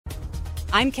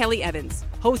I'm Kelly Evans,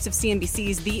 host of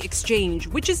CNBC's The Exchange,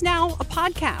 which is now a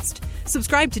podcast.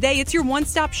 Subscribe today. It's your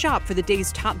one-stop shop for the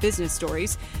day's top business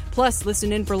stories. Plus,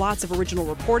 listen in for lots of original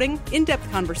reporting, in-depth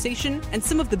conversation, and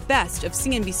some of the best of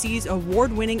CNBC's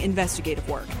award-winning investigative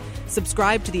work.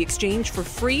 Subscribe to The Exchange for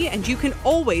free, and you can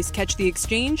always catch The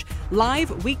Exchange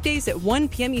live weekdays at 1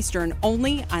 p.m. Eastern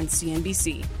only on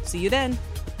CNBC. See you then.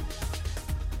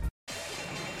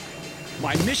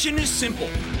 My mission is simple,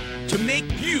 to make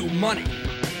you money.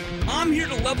 I'm here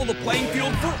to level the playing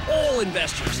field for all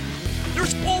investors.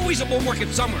 There's always a bull market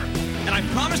somewhere, and I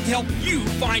promise to help you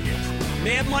find it.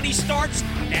 Mad Money starts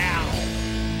now.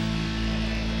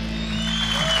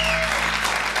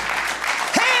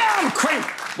 Hey, I'm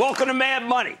Cramer. Welcome to Mad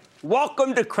Money.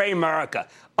 Welcome to Cramerica.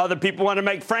 Other people want to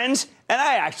make friends, and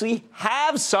I actually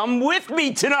have some with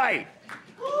me tonight.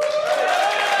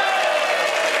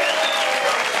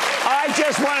 I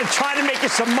just want to try to make you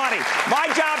some money. My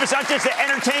job is not just to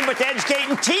entertain, but to educate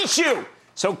and teach you.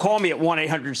 So call me at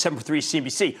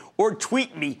 1-800-743-CNBC or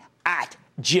tweet me at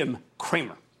Jim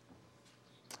Cramer.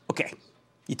 Okay,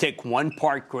 you take one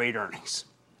part great earnings,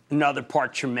 another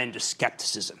part tremendous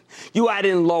skepticism. You add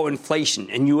in low inflation,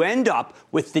 and you end up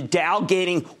with the Dow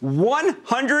gaining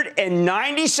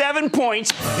 197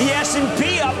 points, the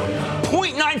S&P up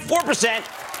 0.94%,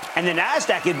 and the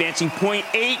Nasdaq advancing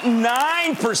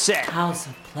 0.89%. House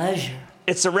of pleasure.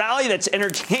 It's a rally that's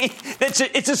entertaining.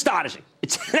 It's astonishing.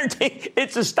 It's entertaining.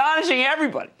 It's astonishing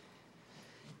everybody.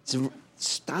 It's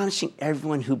astonishing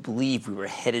everyone who believed we were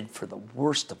headed for the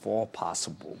worst of all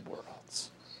possible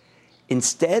worlds.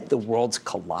 Instead, the worlds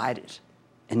collided,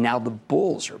 and now the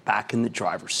bulls are back in the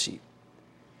driver's seat.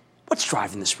 What's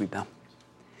driving this rebound?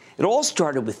 It all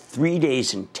started with 3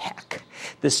 days in tech,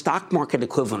 the stock market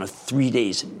equivalent of 3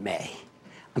 days in May.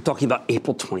 I'm talking about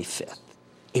April 25th,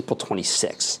 April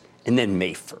 26th, and then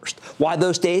May 1st. Why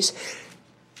those days?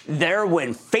 They're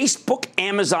when Facebook,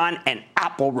 Amazon, and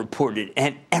Apple reported,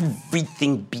 and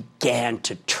everything began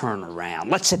to turn around.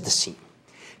 Let's set the scene.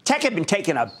 Tech had been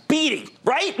taking a beating,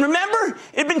 right? Remember?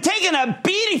 It had been taking a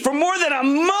beating for more than a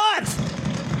month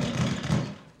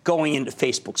going into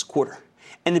Facebook's quarter.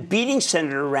 And the beating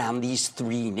centered around these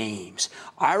three names.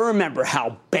 I remember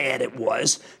how bad it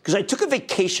was because I took a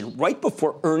vacation right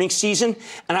before earnings season,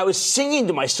 and I was singing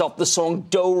to myself the song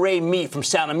Do, Re, Mi from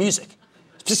Sound of Music.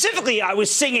 Specifically, I was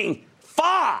singing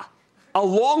Fa, a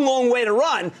long, long way to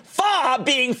run, Fa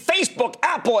being Facebook,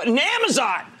 Apple, and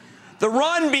Amazon. The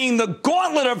run being the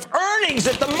gauntlet of earnings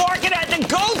that the market had to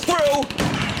go through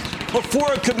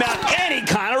before it could mount any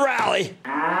kind of rally.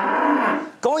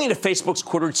 Going into Facebook's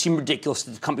quarter, it seemed ridiculous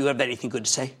that the company would have anything good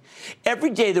to say.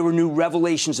 Every day there were new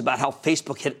revelations about how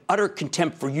Facebook had utter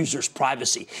contempt for users'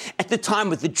 privacy. At the time,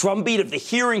 with the drumbeat of the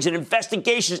hearings and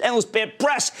investigations, endless bad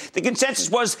press, the consensus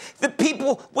was that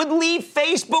people would leave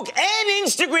Facebook and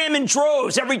Instagram in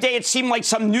droves. Every day it seemed like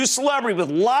some new celebrity with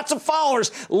lots of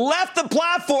followers left the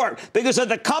platform because of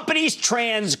the company's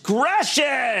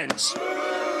transgressions.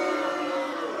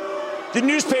 The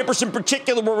newspapers in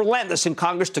particular were relentless, and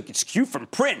Congress took its cue from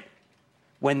print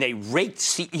when they raked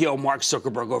CEO Mark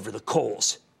Zuckerberg over the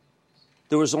coals.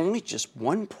 There was only just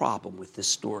one problem with this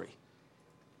story.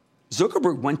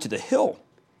 Zuckerberg went to the Hill,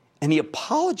 and he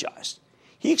apologized.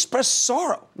 He expressed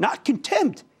sorrow, not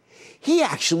contempt. He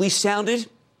actually sounded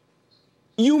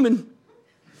human.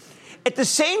 At the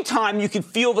same time, you could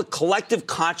feel the collective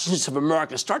consciousness of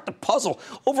America start to puzzle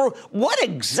over what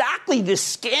exactly this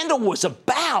scandal was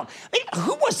about. I mean,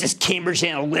 who was this Cambridge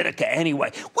Analytica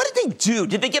anyway? What did they do?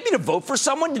 Did they get me to vote for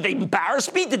someone? Did they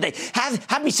embarrass me? Did they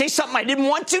have me say something I didn't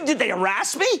want to? Did they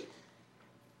harass me?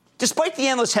 Despite the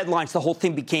endless headlines, the whole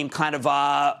thing became kind of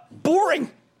boring.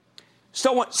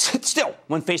 Still,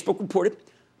 when Facebook reported,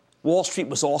 Wall Street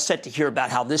was all set to hear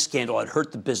about how this scandal had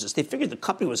hurt the business. They figured the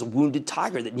company was a wounded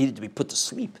tiger that needed to be put to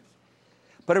sleep.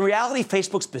 But in reality,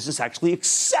 Facebook's business actually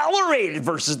accelerated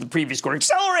versus the previous quarter.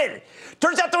 Accelerated.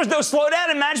 Turns out there was no slowdown,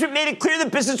 and management made it clear the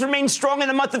business remained strong in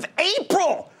the month of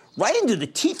April, right into the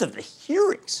teeth of the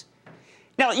hearings.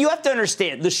 Now, you have to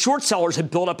understand, the short sellers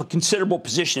had built up a considerable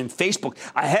position in Facebook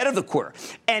ahead of the quarter.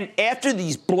 And after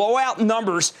these blowout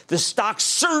numbers, the stock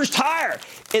surged higher.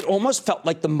 It almost felt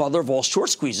like the mother of all short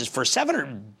squeezes for a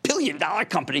 $700 billion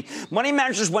company. Money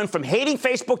managers went from hating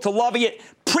Facebook to loving it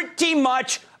pretty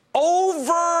much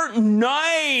overnight.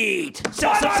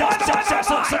 Sell.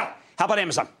 How about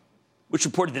Amazon, which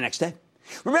reported the next day?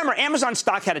 Remember, Amazon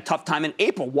stock had a tough time in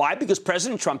April. Why? Because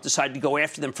President Trump decided to go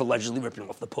after them for allegedly ripping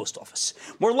off the post office.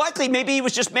 More likely, maybe he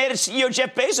was just mad at CEO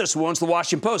Jeff Bezos, who owns the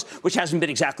Washington Post, which hasn't been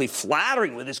exactly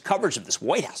flattering with his coverage of this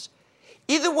White House.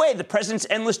 Either way, the president's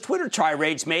endless Twitter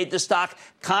tirades made the stock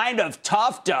kind of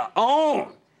tough to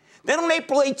own. Then on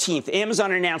April 18th,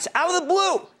 Amazon announced out of the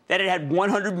blue that it had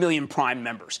 100 million Prime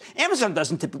members. Amazon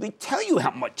doesn't typically tell you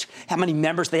how many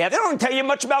members they have. They don't tell you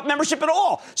much about membership at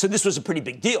all. So this was a pretty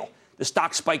big deal. The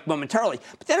stock spiked momentarily.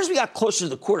 But then as we got closer to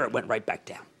the quarter, it went right back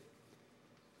down.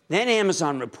 Then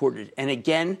Amazon reported, and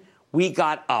again, we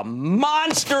got a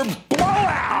monster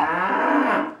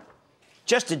blowout.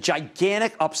 Just a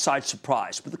gigantic upside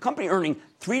surprise. With the company earning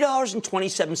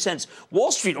 $3.27,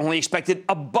 Wall Street only expected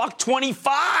 $1.25.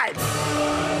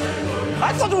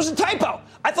 I thought there was a typo.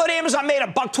 I thought Amazon made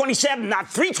 $1.27, not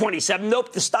 $3.27.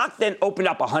 Nope, the stock then opened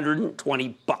up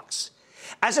 $120.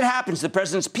 As it happens, the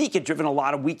president's peak had driven a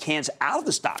lot of weak hands out of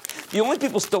the stock. The only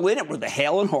people still in it were the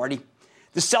Hale and Hardy.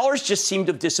 The sellers just seemed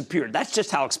to have disappeared. That's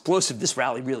just how explosive this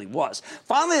rally really was.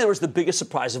 Finally, there was the biggest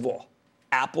surprise of all.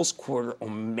 Apple's quarter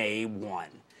on May 1.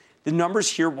 The numbers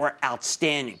here were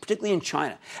outstanding, particularly in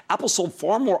China. Apple sold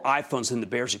far more iPhones than the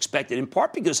bears expected, in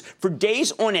part because for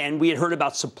days on end, we had heard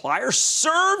about supplier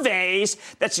surveys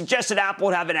that suggested Apple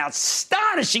would have an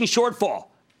astonishing shortfall.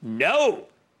 No.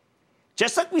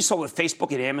 Just like we saw with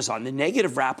Facebook and Amazon, the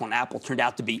negative rap on Apple turned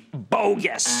out to be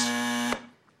bogus.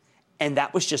 And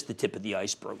that was just the tip of the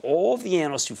iceberg. All of the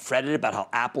analysts who fretted about how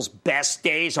Apple's best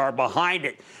days are behind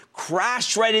it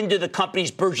crashed right into the company's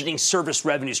burgeoning service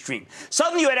revenue stream.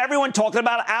 Suddenly you had everyone talking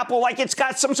about Apple like it's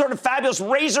got some sort of fabulous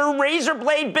razor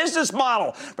blade business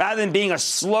model, rather than being a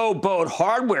slow boat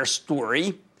hardware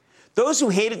story. Those who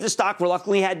hated the stock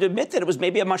reluctantly had to admit that it was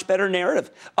maybe a much better narrative.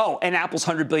 Oh, and Apple's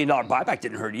 $100 billion buyback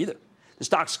didn't hurt either. The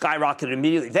stock skyrocketed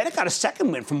immediately. Then it got a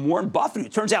second win from Warren Buffett, who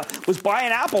turns out was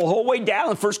buying Apple the whole way down in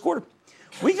the first quarter.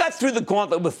 We got through the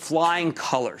gauntlet with flying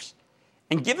colors.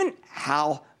 And given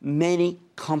how many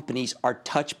companies are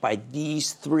touched by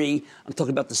these three, I'm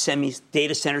talking about the semis,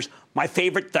 data centers, my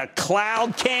favorite, the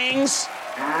cloud kings,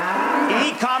 the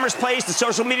e-commerce plays, the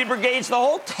social media brigades, the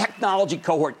whole technology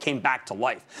cohort came back to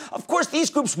life. Of course, these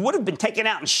groups would have been taken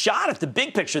out and shot if the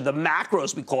big picture, the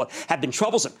macros we call it, had been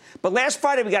troublesome. But last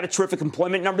Friday, we got a terrific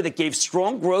employment number that gave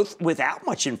strong growth without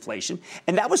much inflation,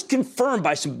 and that was confirmed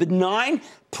by some benign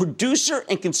producer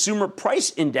and consumer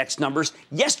price index numbers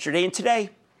yesterday and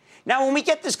today. Now, when we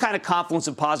get this kind of confluence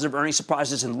of positive earnings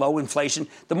surprises and low inflation,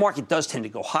 the market does tend to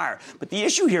go higher. But the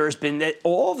issue here has been that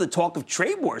all of the talk of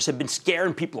trade wars have been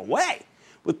scaring people away.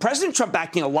 With President Trump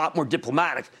acting a lot more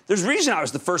diplomatic, there's a reason I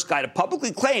was the first guy to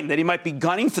publicly claim that he might be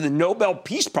gunning for the Nobel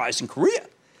Peace Prize in Korea.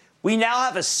 We now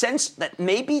have a sense that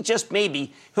maybe, just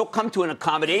maybe, he'll come to an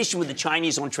accommodation with the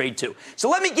Chinese on trade, too. So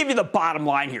let me give you the bottom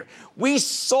line here. We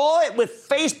saw it with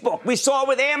Facebook. We saw it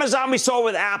with Amazon. We saw it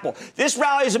with Apple. This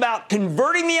rally is about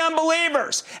converting the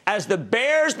unbelievers. As the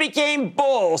bears became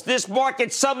bulls, this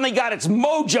market suddenly got its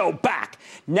mojo back.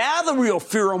 Now the real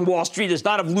fear on Wall Street is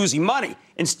not of losing money.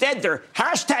 Instead, they're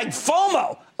hashtag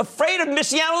FOMO, afraid of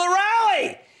missing out on the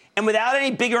rally. And without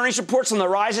any big earnings reports on the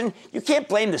horizon, you can't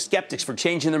blame the skeptics for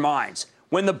changing their minds.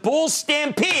 When the bulls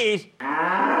stampede,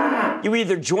 you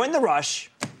either join the rush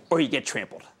or you get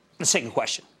trampled. The second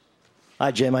question. Hi,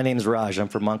 Jim. My name is Raj. I'm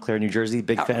from Montclair, New Jersey.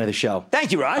 Big fan of the show.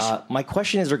 Thank you, Raj. My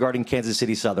question is regarding Kansas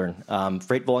City Southern.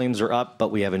 Freight volumes are up, but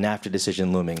we have a NAFTA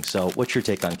decision looming. So what's your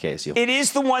take on KSU? It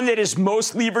is the one that is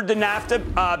most levered to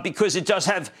NAFTA because it does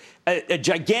have a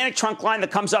gigantic trunk line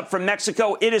that comes up from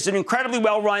Mexico. It is an incredibly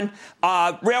well-run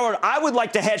railroad. I would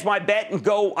like to hedge my bet and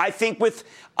go, I think, with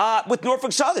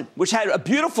Norfolk Southern, which had a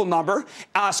beautiful number.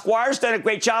 Squire's done a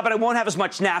great job, but I won't have as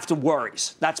much NAFTA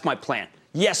worries. That's my plan.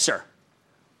 Yes, sir.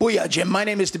 Booyah, Jim. My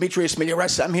name is Demetrius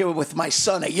Miliares. I'm here with my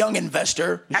son, a young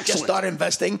investor who just started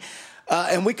investing.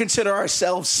 And we consider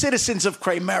ourselves citizens of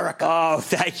Cramerica. Oh,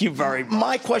 thank you very much.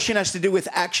 My question has to do with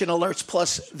action alerts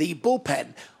plus the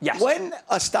bullpen. Yes. When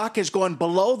a stock has gone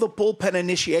below the bullpen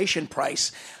initiation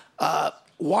price,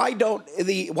 why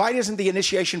doesn't the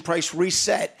initiation price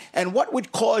reset? And what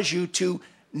would cause you to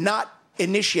not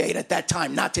initiate at that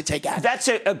time, not to take action? That's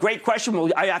a great question.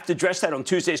 Well, I have to address that on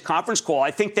Tuesday's conference call.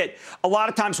 I think that a lot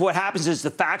of times what happens is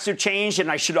the facts are changed, and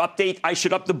I should update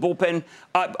the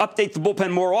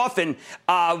bullpen more often.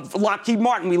 Lockheed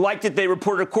Martin, we liked it. They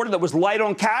reported a quarter that was light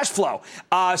on cash flow,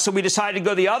 so we decided to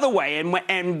go the other way,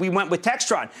 and we went with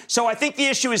Textron. So I think the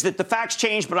issue is that the facts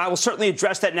changed, but I will certainly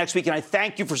address that next week. And I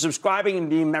thank you for subscribing and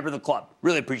being a member of the club.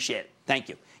 Really appreciate it. Thank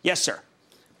you. Yes, sir.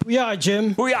 Booyah,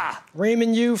 Jim. Booyah.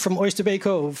 Raymond Yu from Oyster Bay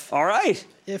Cove. All right.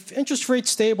 If interest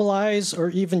rates stabilize or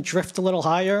even drift a little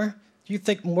higher, do you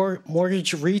think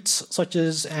mortgage REITs such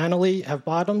as Annaly have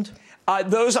bottomed?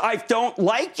 Those I don't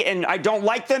like, and I don't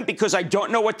like them because I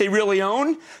don't know what they really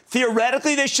own.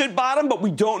 Theoretically, they should bottom, but we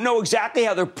don't know exactly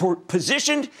how they're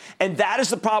positioned, and that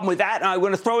is the problem with that. And I'm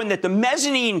going to throw in that the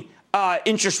mezzanine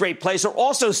interest rate plays are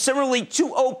also similarly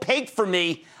too opaque for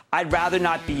me I'd rather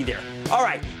not be there. All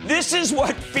right, this is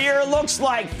what fear looks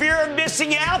like. Fear of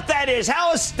missing out, that is.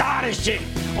 How astonishing.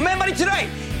 On Mad Money tonight,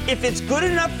 if it's good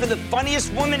enough for the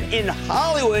funniest woman in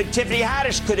Hollywood, Tiffany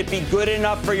Haddish, could it be good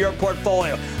enough for your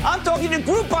portfolio? I'm talking to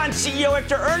Groupon CEO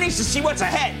after earnings to see what's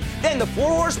ahead. Then the 4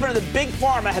 horsemen of the big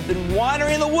pharma have been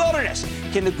wandering in the wilderness.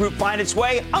 Can the group find its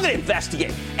way? I'm going to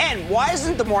investigate. And why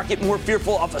isn't the market more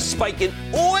fearful of a spike in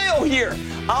oil here?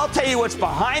 I'll tell you what's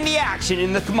behind the action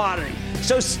in the commodity.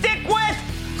 So stick with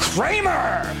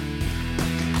Cramer.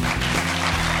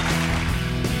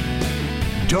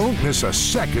 Don't miss a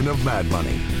second of Mad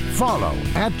Money. Follow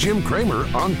 @Jim Cramer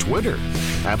on Twitter.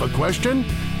 Have a question?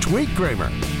 Tweet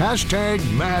Cramer.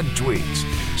 #MadTweets.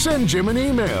 Send Jim an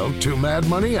email to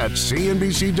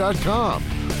madmoney@cnbc.com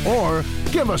or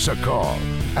give us a call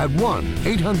at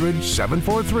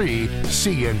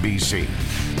 1-800-743-CNBC.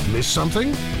 Miss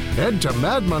something? Head to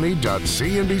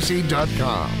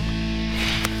madmoney.cnbc.com.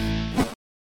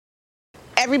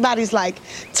 Everybody's like,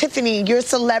 Tiffany, you're a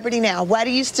celebrity now. Why do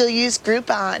you still use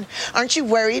Groupon? Aren't you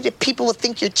worried that people will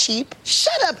think you're cheap?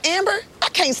 Shut up, Amber. I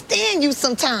can't stand you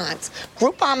sometimes.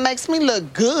 Groupon makes me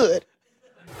look good.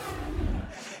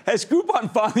 Has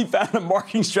Groupon finally found a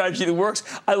marketing strategy that works?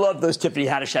 I love those Tiffany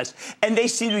Haddish ads, and they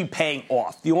seem to be paying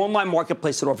off. The online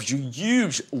marketplace that offers you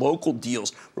huge local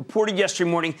deals reported yesterday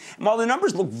morning, and while the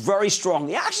numbers look very strong,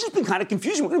 the action's been kind of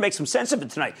confusing. We're going to make some sense of it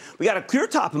tonight. We got a clear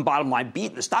top and bottom line beat,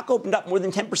 and the stock opened up more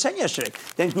than 10% yesterday.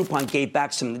 Then Groupon gave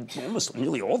back almost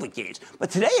nearly all the gains.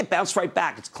 But today it bounced right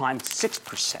back. It's climbed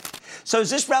 6%. So does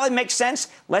this rally make sense?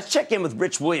 Let's check in with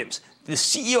Rich Williams, the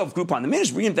CEO of Groupon. The man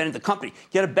who's reinvented the company.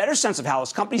 Get a better sense of how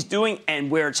this company's doing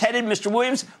and where it's headed. Mr.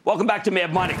 Williams, welcome back to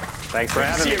Mad Money. Thanks for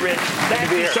having me. Good to see you, Rich.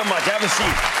 Thank you so much. Have a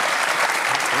seat.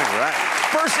 All right.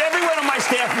 First, everyone on my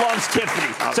staff loves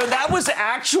Tiffany. So that was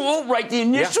actual, right? The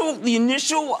initial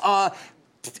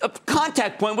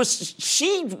contact point was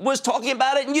she was talking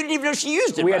about it, and you didn't even know she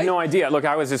used it. We had no idea. Look,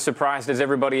 I was as surprised as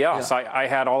everybody else. Yeah. I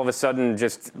had all of a sudden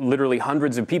just literally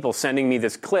hundreds of people sending me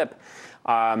this clip.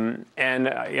 I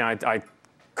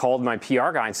called my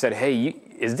PR guy and said, "Hey,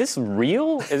 is this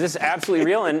real? Is this absolutely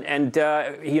real?" And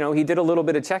he did a little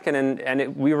bit of checking,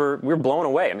 and we were blown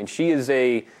away. I mean, she is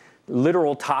a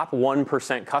literal top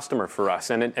 1% customer for us,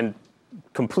 and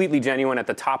completely genuine at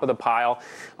the top of the pile,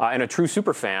 and a true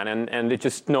super fan, and it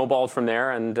just snowballed from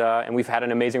there, and we've had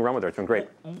an amazing run with her. It's been great.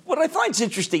 What I find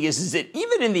interesting is that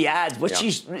even in the ads, what she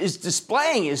is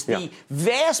displaying is the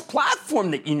vast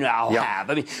platform that you now have.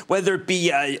 I mean, whether it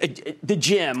be the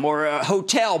gym or a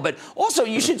hotel, but also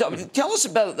you should tell us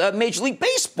about Major League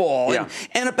Baseball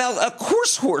and about a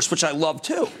course horse, which I love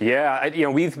too. Yeah,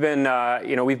 we've been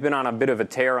on a bit of a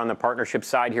tear on the partnership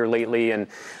side here lately, and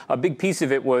a big piece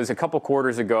of it was a couple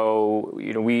quarters ago,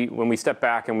 when we stepped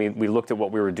back and we looked at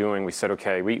what we were doing, we said,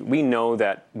 okay, we know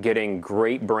that getting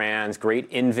great brands, great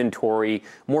inventory,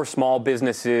 more small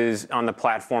businesses on the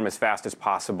platform as fast as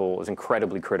possible is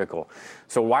incredibly critical.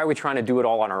 So why are we trying to do it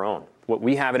all on our own?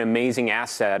 We have an amazing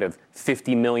asset of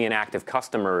 50 million active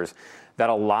customers that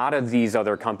a lot of these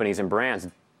other companies and brands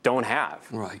don't have.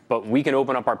 Right. But we can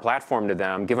open up our platform to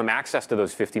them, give them access to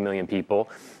those 50 million people,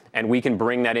 and we can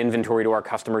bring that inventory to our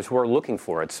customers who are looking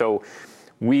for it. So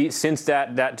since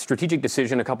that strategic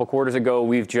decision a couple quarters ago,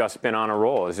 we've just been on a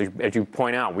roll. As you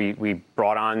point out, we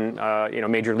brought on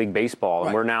Major League Baseball,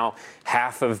 and we're now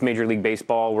half of Major League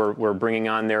Baseball. We're bringing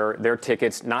on their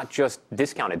tickets, not just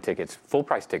discounted tickets, full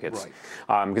price tickets.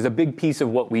 Right. Because a big piece of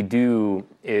what we do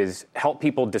is help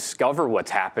people discover what's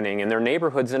happening in their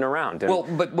neighborhoods and around.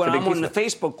 And but when I'm on the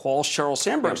Facebook call, Sheryl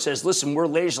Sandberg says, "Listen, we're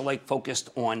laser-like focused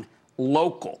on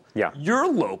local." Yeah. You're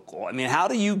local. I mean, how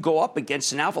do you go up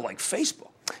against an outfit like Facebook?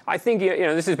 I think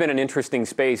this has been an interesting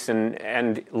space,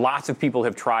 and lots of people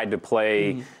have tried to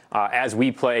play as we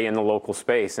play in the local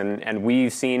space, and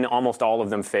we've seen almost all of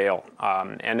them fail.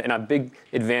 And a big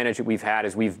advantage that we've had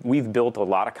is we've built a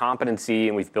lot of competency,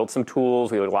 and we've built some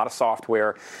tools, we have a lot of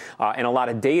software, and a lot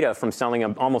of data from selling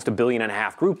almost 1.5 billion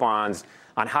Groupons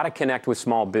on how to connect with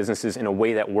small businesses in a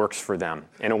way that works for them,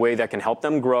 in a way that can help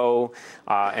them grow,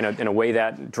 in a way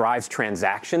that drives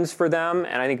transactions for them.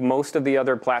 And I think most of the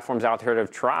other platforms out there that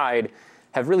have tried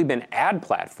have really been ad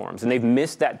platforms, and they've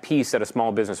missed that piece that a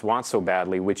small business wants so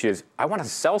badly, which is, I want to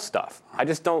sell stuff. I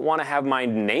just don't want to have my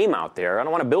name out there. I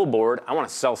don't want a billboard. I want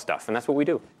to sell stuff, and that's what we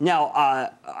do. Now,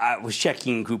 I was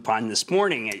checking Groupon this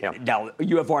morning. Yeah. Now,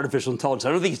 you have artificial intelligence.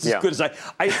 I don't think it's as good as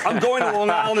I'm going to Long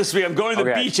Island this week. I'm going to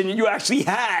the beach, and you actually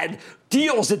had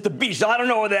deals at the beach. Now, I don't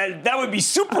know that would be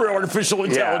super artificial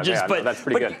intelligence, but no, that's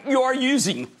pretty good. You are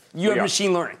using You have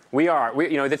machine learning. We are.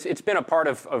 It's been a part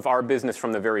of our business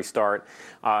from the very start,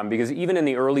 because even in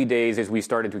the early days, as we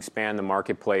started to expand the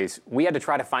marketplace, we had to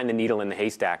try to find the needle in the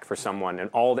haystack for someone, and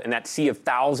in that sea of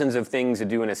thousands of things to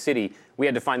do in a city, we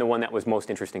had to find the one that was most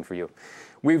interesting for you.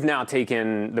 We've now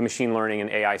taken the machine learning and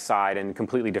AI side in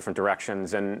completely different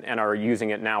directions, and are using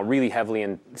it now really heavily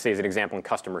in, say, as an example, in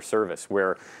customer service,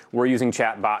 where we're using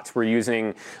chat bots, we're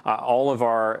using all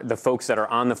of the folks that are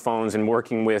on the phones and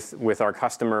working with our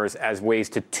customers as ways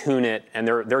to tune it, and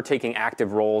they're taking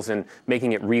active roles and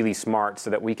making it really smart so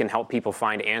that we can help people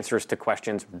find answers to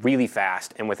questions really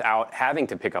fast and without having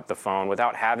to pick up the phone,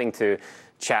 without having to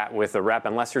chat with a rep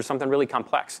unless there's something really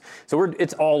complex. So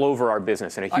it's all over our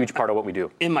business and a huge part of what we do.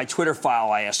 In my Twitter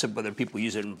file, I asked whether people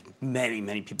use it, and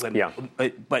many people have. Yeah.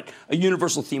 But a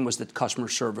universal theme was that customer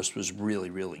service was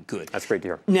really, really good. That's great to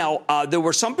hear. Now, there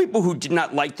were some people who did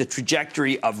not like the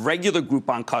trajectory of regular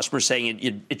Groupon customers,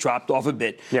 saying it dropped off a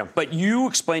bit. Yeah. But you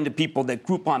explained to people that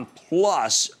Groupon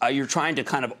Plus, you're trying to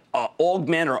kind of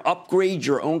augment or upgrade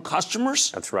your own customers?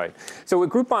 That's right. So with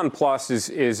Groupon Plus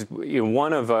is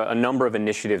one of a number of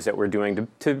initiatives that we're doing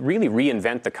to really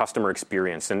reinvent the customer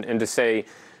experience and to say,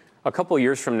 a couple of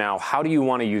years from now, how do you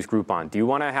want to use Groupon? Do you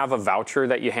want to have a voucher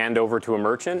that you hand over to a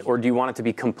merchant, or do you want it to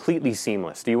be completely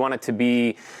seamless? Do you want it to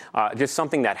be just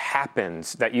something that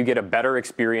happens, that you get a better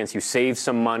experience, you save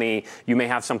some money, you may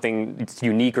have something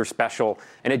unique or special,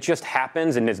 and it just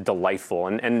happens and it's delightful.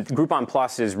 And Groupon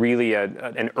Plus is really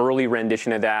an early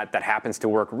rendition of that happens to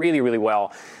work really, really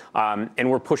well. And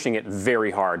we're pushing it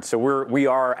very hard. So we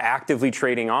are actively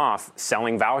trading off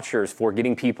selling vouchers for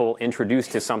getting people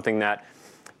introduced to something that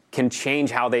can change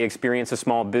how they experience a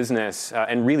small business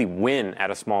and really win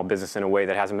at a small business in a way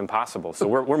that hasn't been possible. So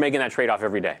we're making that trade-off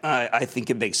every day. I think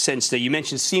it makes sense. Now, you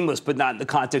mentioned seamless, but not in the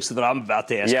context of what I'm about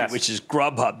to ask you, which is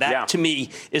Grubhub. That, to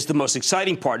me, is the most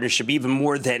exciting partnership, even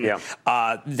more than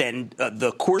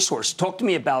the core source. Talk to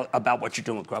me about what you're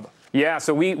doing with Grubhub. Yeah,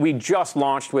 so we just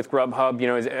launched with Grubhub,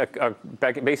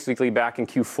 basically back in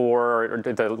Q4 or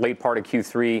the late part of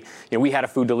Q3. We had a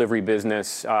food delivery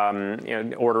business,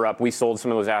 Order Up. We sold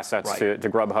some of those assets to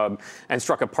Grubhub and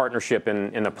struck a partnership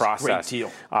in the process. Great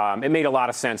deal. It made a lot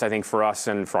of sense, I think, for us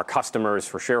and for our customers,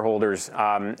 for shareholders.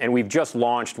 And we've just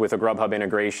launched with a Grubhub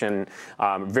integration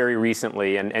very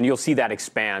recently, and you'll see that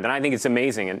expand. And I think it's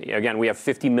amazing. And again, we have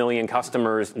 50 million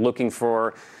customers looking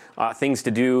for things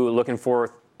to do, looking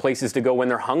for places to go when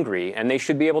they're hungry, and they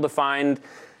should be able to find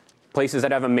places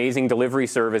that have amazing delivery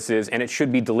services, and it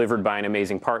should be delivered by an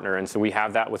amazing partner. And so we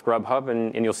have that with Grubhub,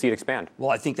 and you'll see it expand. Well,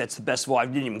 I think that's the best of all. I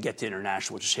didn't even get to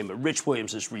international, which is a shame, but Rich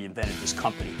Williams has reinvented this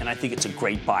company, and I think it's a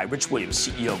great buy. Rich Williams,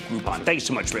 CEO of Groupon. Thanks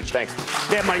so much, Rich. Thanks.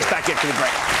 Mad Money's back after the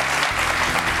break.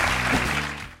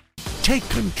 Take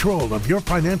control of your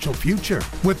financial future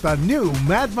with the new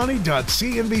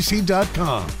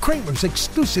madmoney.cnbc.com. Cramer's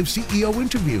exclusive CEO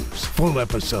interviews, full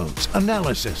episodes,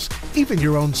 analysis, even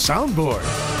your own soundboard.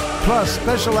 Plus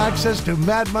special access to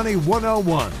Mad Money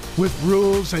 101 with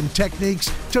rules and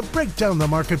techniques to break down the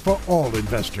market for all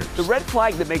investors. The red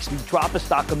flag that makes me drop a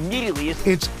stock immediately is...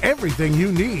 It's everything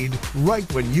you need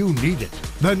right when you need it.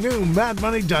 The new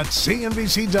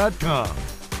madmoney.cnbc.com.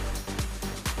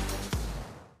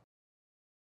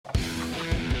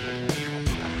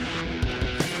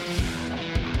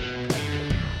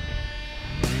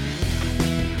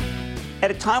 At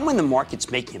a time when the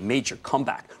market's making a major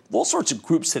comeback, with all sorts of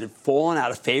groups that had fallen out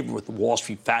of favor with the Wall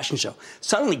Street fashion show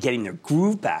suddenly getting their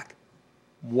groove back,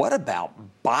 what about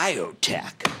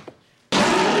biotech?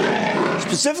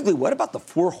 Specifically, what about the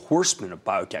four horsemen of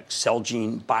biotech,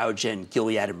 Celgene, Biogen,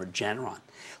 Gilead, and Regeneron?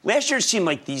 Last year, it seemed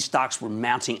like these stocks were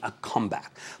mounting a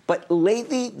comeback. But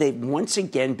lately, they've once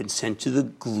again been sent to the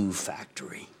glue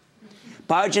factory.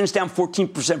 Biogen's down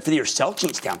 14% for the year.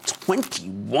 Celgene's down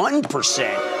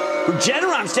 21%.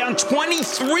 Regeneron's down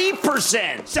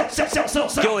 23%. Sell.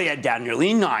 Gilead down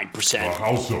nearly 9%. A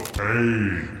house of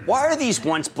pain. Why are these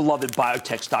once beloved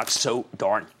biotech stocks so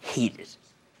darn hated?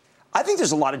 I think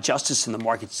there's a lot of justice in the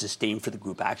market's disdain for the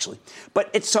group, actually. But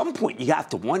at some point, you have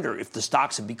to wonder if the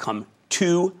stocks have become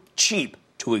too cheap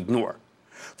to ignore.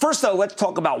 First, though, let's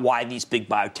talk about why these big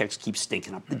biotechs keep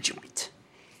stinking up the joint.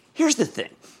 Here's the thing.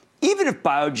 Even if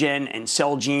Biogen and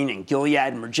Celgene and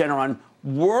Gilead and Regeneron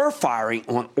were firing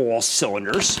on all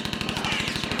cylinders,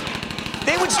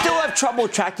 they would still have trouble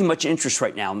attracting much interest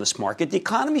right now in this market. The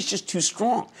economy is just too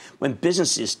strong. When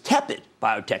business is tepid,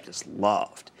 biotech is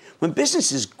loved. When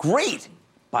business is great,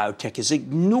 biotech is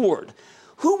ignored.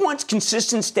 Who wants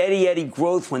consistent, steady Eddie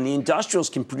growth when the industrials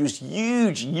can produce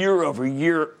huge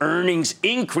year-over-year earnings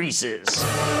increases?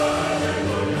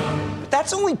 But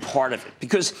that's only part of it,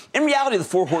 because in reality, the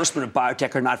four horsemen of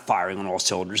biotech are not firing on all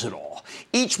cylinders at all.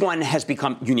 Each one has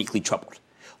become uniquely troubled.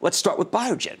 Let's start with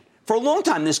Biogen. For a long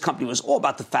time, this company was all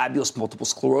about the fabulous multiple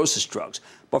sclerosis drugs.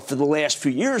 But for the last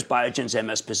few years, Biogen's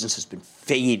MS business has been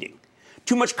fading.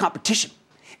 Too much competition.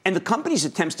 And the company's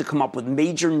attempts to come up with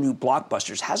major new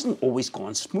blockbusters hasn't always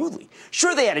gone smoothly.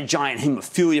 Sure, they had a giant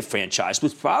hemophilia franchise,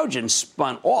 which Biogen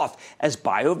spun off as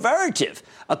BioVeritiv,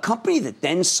 a company that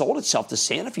then sold itself to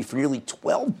Sanofi for nearly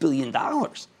 $12 billion.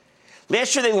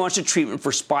 Last year, they launched a treatment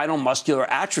for spinal muscular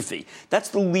atrophy. That's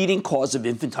the leading cause of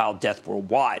infantile death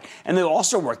worldwide. And they're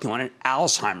also working on an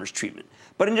Alzheimer's treatment.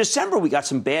 But in December, we got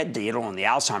some bad data on the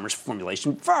Alzheimer's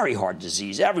formulation. Very hard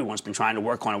disease. Everyone's been trying to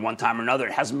work on it one time or another.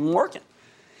 It hasn't been working.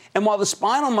 And while the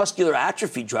spinal muscular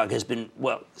atrophy drug has been,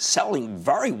 selling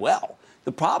very well,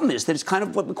 the problem is that it's kind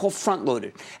of what we call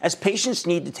front-loaded, as patients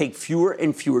need to take fewer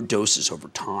and fewer doses over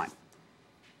time.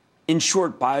 In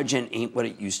short, Biogen ain't what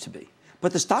it used to be.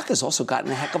 But the stock has also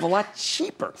gotten a heck of a lot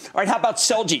cheaper. All right, how about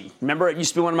Celgene? Remember, it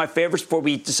used to be one of my favorites before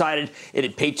we decided it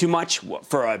had paid too much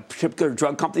for a particular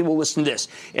drug company? Well, listen to this.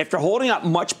 After holding up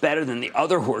much better than the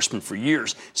other horsemen for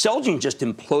years, Celgene just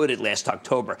imploded last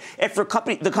October. After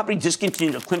the company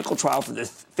discontinued a clinical trial for the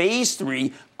phase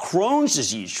 3 Crohn's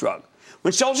disease drug.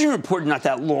 When Celgene reported not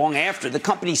that long after, the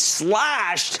company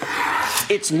slashed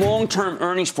its long-term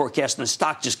earnings forecast and the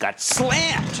stock just got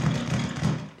slammed.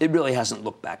 It really hasn't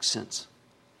looked back since.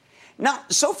 Now,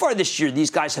 so far this year, these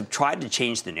guys have tried to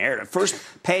change the narrative. First,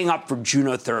 paying up for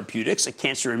Juno Therapeutics, a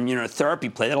cancer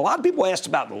immunotherapy play that a lot of people asked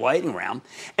about in the lightning round,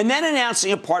 and then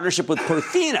announcing a partnership with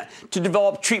Prothena to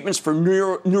develop treatments for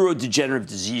neurodegenerative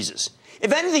diseases.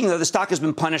 If anything, though, the stock has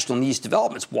been punished on these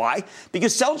developments. Why?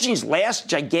 Because Celgene's last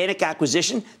gigantic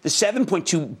acquisition, the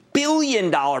 $7.2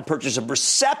 billion purchase of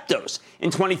Receptos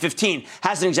in 2015,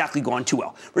 hasn't exactly gone too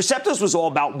well. Receptos was all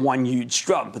about one huge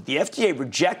drug, but the FDA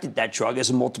rejected that drug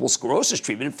as a multiple sclerosis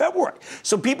treatment in February.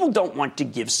 So people don't want to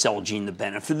give Celgene the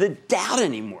benefit of the doubt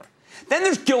anymore. Then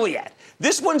there's Gilead.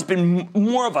 This one's been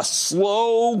more of a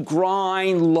slow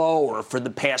grind lower for the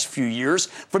past few years,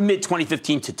 from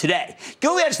mid-2015 to today.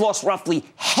 Gilead's lost roughly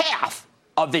half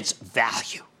of its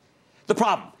value. The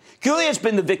problem, Gilead's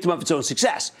been the victim of its own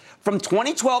success. From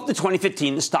 2012 to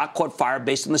 2015, the stock caught fire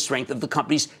based on the strength of the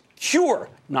company's cure,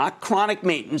 not chronic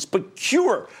maintenance, but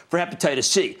cure for hepatitis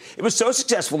C. It was so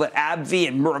successful that AbbVie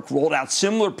and Merck rolled out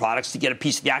similar products to get a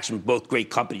piece of the action with both great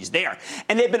companies there.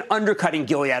 And they've been undercutting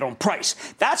Gilead on price.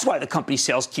 That's why the company's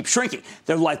sales keep shrinking.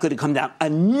 They're likely to come down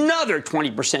another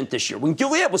 20% this year. When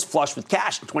Gilead was flush with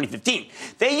cash in 2015,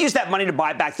 they used that money to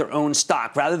buy back their own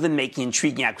stock rather than making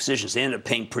intriguing acquisitions. They ended up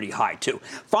paying pretty high, too.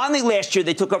 Finally, last year,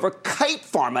 they took over Kite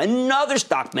Pharma, another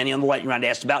stock many on the lightning round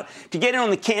asked about, to get in on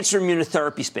the cancer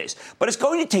immunotherapy space. But it's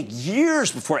going to take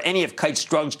years before any of Kite's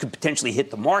drugs could potentially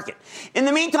hit the market. In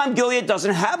the meantime, Gilead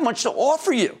doesn't have much to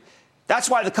offer you. That's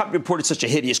why the company reported such a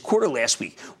hideous quarter last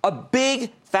week. A big,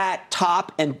 fat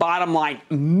top and bottom line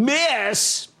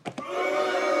miss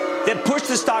that pushed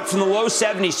the stock from the low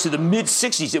 70s to the mid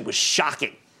 60s. It was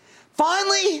shocking.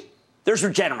 Finally, there's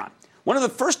Regeneron. One of the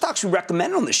first stocks we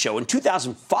recommended on the show in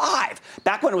 2005,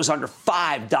 back when it was under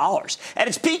 $5. At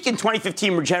its peak in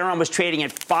 2015, Regeneron was trading at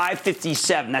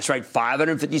 $557. That's right,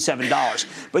 $557.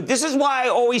 But this is why I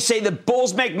always say that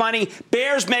bulls make money,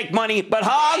 bears make money, but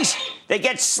hogs, they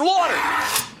get slaughtered.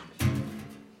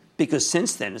 Because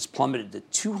since then, it's plummeted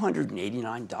to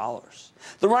 $289.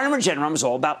 The run in Regeneron was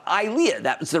all about Eylea.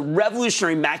 That was the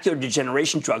revolutionary macular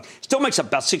degeneration drug. Still makes up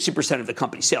about 60% of the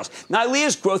company's sales. Now,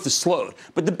 Eylea's growth has slowed,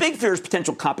 but the big fear is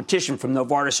potential competition from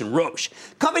Novartis and Roche.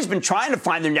 The company's been trying to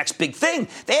find their next big thing.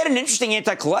 They had an interesting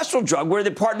anti-cholesterol drug where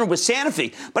they partnered with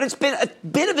Sanofi, but it's been a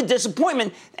bit of a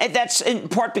disappointment, and that's in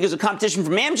part because of competition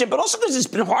from Amgen, but also because it's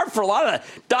been hard for a lot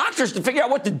of doctors to figure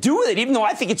out what to do with it, even though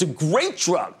I think it's a great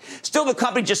drug. Still, the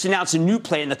company just announced a new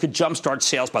plan that could jumpstart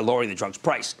sales by lowering the drug's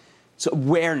price. It's an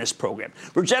awareness program.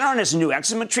 Regeneron has a new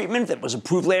eczema treatment that was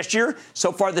approved last year.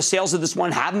 So far, the sales of this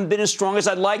one haven't been as strong as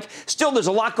I'd like. Still, there's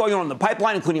a lot going on in the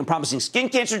pipeline, including a promising skin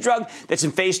cancer drug that's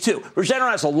in phase 2. Regeneron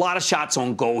has a lot of shots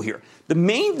on goal here. The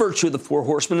main virtue of the four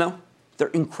horsemen, though, they're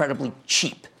incredibly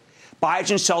cheap.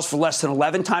 Biogen sells for less than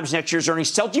 11 times next year's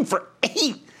earnings, Celgene for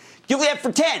 8. Gilead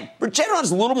for 10.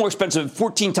 Regeneron's a little more expensive at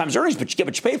 14 times earnings, but you get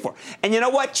what you pay for. And you know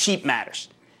what? Cheap matters.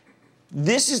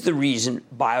 This is the reason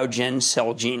Biogen,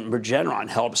 Celgene, and Regeneron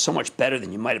held up so much better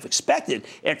than you might have expected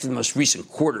after the most recent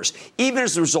quarters, even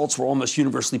as the results were almost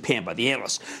universally panned by the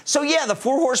analysts. So, yeah, the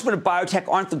four horsemen of biotech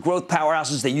aren't the growth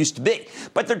powerhouses they used to be,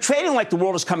 but they're trading like the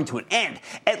world is coming to an end.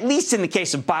 At least in the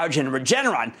case of Biogen and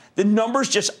Regeneron, the numbers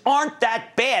just aren't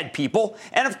that bad, people.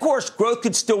 And, of course, growth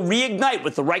could still reignite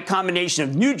with the right combination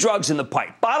of new drugs in the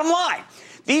pipe. Bottom line,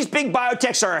 these big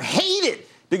biotechs are hated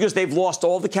because they've lost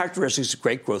all the characteristics of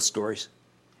great growth stories.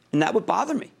 And that would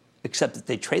bother me, except that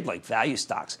they trade like value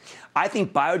stocks. I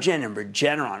think Biogen and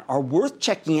Regeneron are worth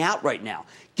checking out right now.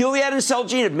 Gilead and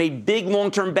Celgene have made big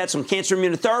long-term bets on cancer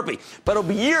immunotherapy, but it'll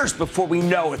be years before we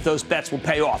know if those bets will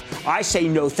pay off. I say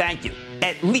no thank you,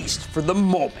 at least for the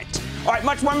moment. All right,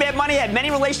 much more Mad Money ahead. Many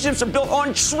relationships are built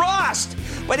on trust.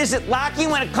 But is it lacking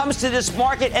when it comes to this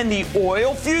market and the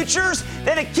oil futures?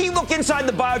 Then a key look inside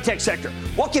the biotech sector.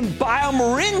 What can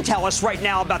BioMarin tell us right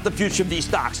now about the future of these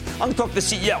stocks? I'm going to talk to the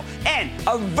CEO. And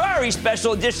a very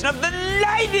special edition of the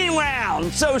Lightning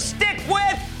Round. So stick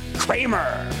with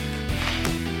Cramer.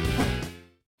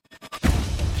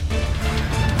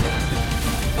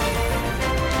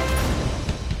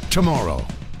 Tomorrow,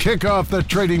 kick off the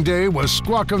trading day with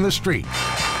Squawk on the Street.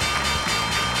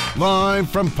 Live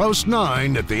from Post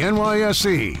 9 at the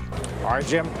NYSE. All right,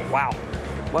 Jim. Wow.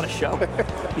 What a show.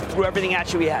 You threw everything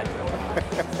at you we had.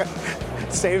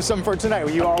 Save some for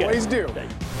tonight. You always do.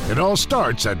 It all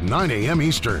starts at 9 a.m.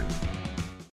 Eastern.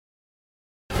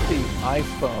 The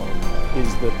iPhone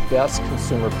is the best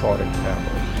consumer product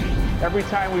ever. Every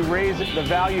time we raise the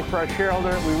value for our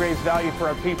shareholder, we raise value for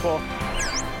our people.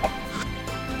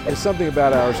 There's something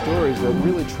about our stories that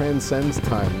really transcends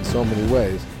time in so many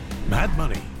ways. Mad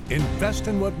Money. Invest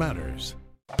in what matters.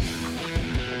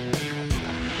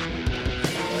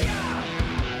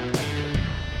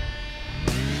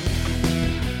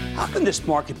 How can this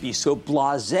market be so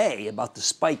blasé about the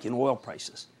spike in oil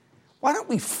prices? Why don't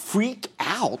we freak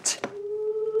out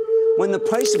when the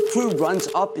price of crude runs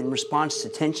up in response to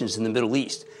tensions in the Middle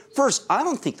East? First, I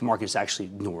don't think the market is actually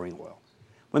ignoring oil.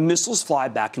 When missiles fly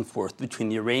back and forth between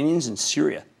the Iranians in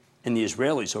Syria and the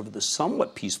Israelis over the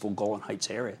somewhat peaceful Golan Heights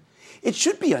area, it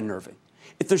should be unnerving.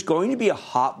 If there's going to be a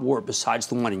hot war besides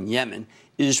the one in Yemen,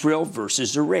 Israel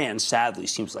versus Iran sadly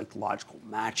seems like the logical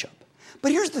matchup.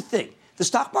 But here's the thing. The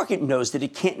stock market knows that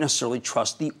it can't necessarily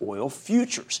trust the oil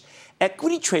futures.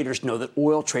 Equity traders know that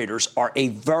oil traders are a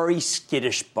very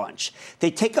skittish bunch.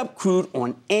 They take up crude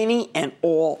on any and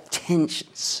all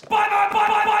tensions. Buy, buy, buy,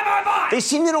 buy, buy, buy, buy. They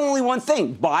seem to know only one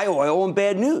thing, buy oil on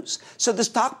bad news. So the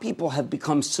stock people have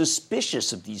become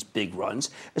suspicious of these big runs,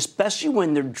 especially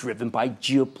when they're driven by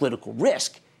geopolitical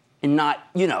risk and not,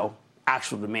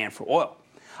 actual demand for oil.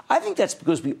 I think that's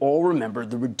because we all remember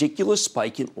the ridiculous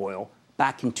spike in oil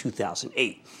back in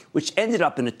 2008, which ended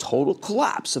up in a total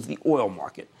collapse of the oil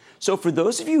market. So for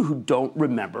those of you who don't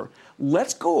remember,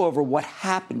 let's go over what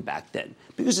happened back then,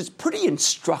 because it's pretty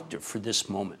instructive for this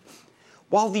moment.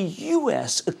 While the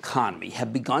U.S. economy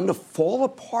had begun to fall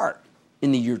apart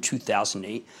in the year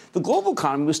 2008, the global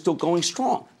economy was still going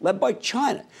strong, led by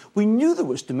China. We knew there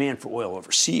was demand for oil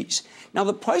overseas. Now,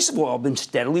 the price of oil had been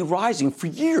steadily rising for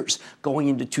years going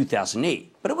into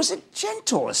 2008, but it was a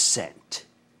gentle ascent.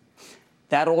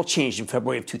 That all changed in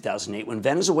February of 2008 when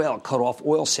Venezuela cut off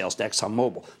oil sales to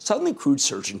ExxonMobil. Suddenly, crude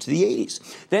surged into the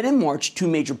 80s. Then in March, two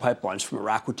major pipelines from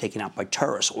Iraq were taken out by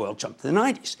terrorists. Oil jumped to the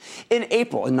 90s. In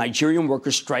April, a Nigerian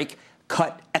workers' strike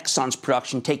cut Exxon's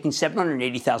production, taking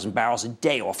 780,000 barrels a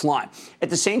day offline. At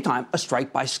the same time, a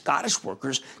strike by Scottish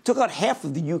workers took out half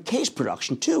of the UK's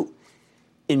production, too.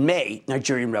 In May,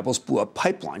 Nigerian rebels blew up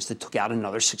pipelines that took out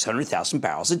another 600,000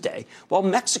 barrels a day, while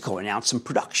Mexico announced some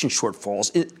production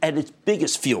shortfalls at its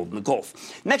biggest field in the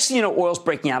Gulf. Next thing you know, oil's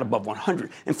breaking out above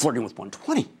 100 and flirting with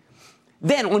 120.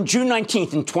 Then, on June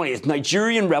 19th and 20th,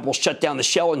 Nigerian rebels shut down the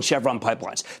Shell and Chevron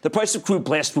pipelines. The price of crude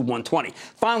blasted through 120.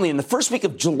 Finally, in the first week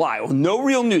of July, with no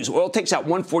real news, oil takes out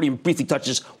 140 and briefly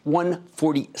touches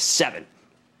 147.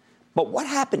 But what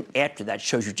happened after that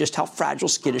shows you just how fragile,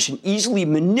 skittish, and easily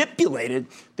manipulated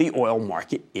the oil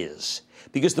market is.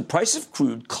 Because the price of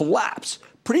crude collapsed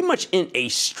pretty much in a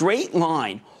straight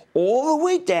line all the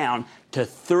way down to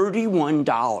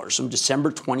 $31 on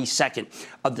December 22nd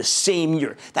of the same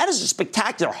year. That is a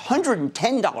spectacular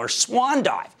 $110 swan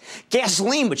dive.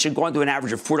 Gasoline, which had gone to an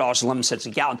average of $4.11 a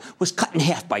gallon, was cut in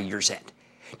half by year's end.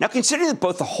 Now, considering that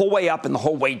both the whole way up and the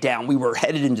whole way down, we were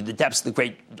headed into the depths of the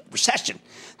Great Recession,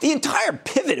 the entire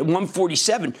pivot at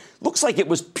 147 looks like it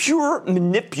was pure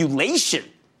manipulation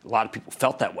A lot of people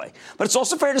felt that way. But it's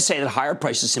also fair to say that higher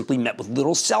prices simply met with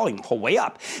little selling the whole way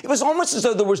up. It was almost as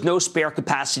though there was no spare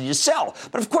capacity to sell.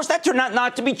 But, of course, that turned out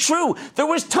not to be true. There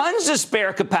was tons of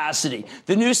spare capacity.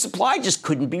 The new supply just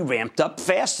couldn't be ramped up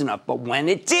fast enough. But when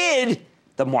it did,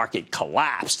 the market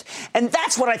collapsed. And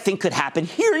that's what I think could happen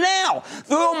here now.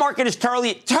 The oil market is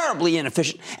terribly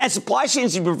inefficient, and supply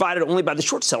chains are provided only by the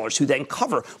short sellers who then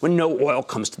cover when no oil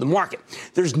comes to the market.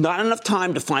 There's not enough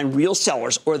time to find real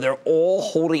sellers, or they're all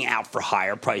holding out for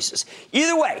higher prices.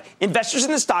 Either way, investors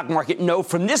in the stock market know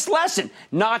from this lesson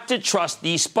not to trust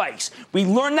these spikes. We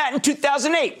learned that in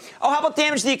 2008. Oh, how about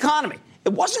damage to the economy?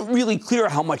 It wasn't really clear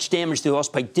how much damage the oil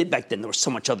spike did back then. There was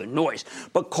so much other noise.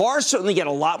 But cars certainly get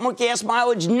a lot more gas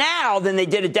mileage now than they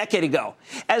did a decade ago.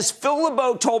 As Phil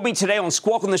LeBeau told me today on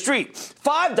Squawk on the Street,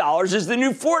 $5 is the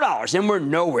new $4, and we're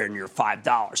nowhere near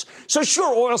 $5. So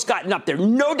sure, oil's gotten up there,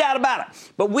 no doubt about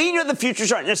it. But we know the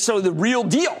futures aren't necessarily the real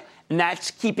deal, and that's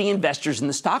keeping investors in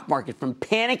the stock market from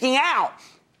panicking out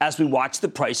as we watch the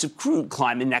price of crude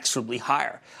climb inexorably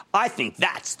higher. I think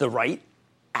that's the right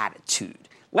attitude.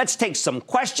 Let's take some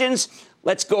questions.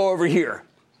 Let's go over here.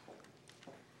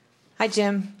 Hi,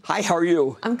 Jim. Hi, how are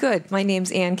you? I'm good. My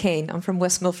name's Ann Kane. I'm from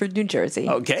West Milford, New Jersey.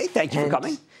 Okay, thank you for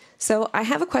coming. So I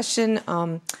have a question.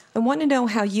 I want to know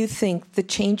how you think the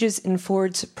changes in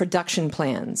Ford's production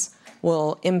plans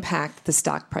will impact the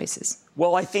stock prices.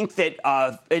 Well, I think that,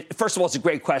 first of all, it's a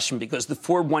great question because the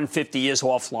Ford 150 is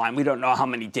offline. We don't know how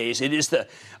many days. It is the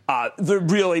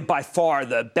really, by far,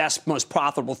 the best, most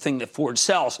profitable thing that Ford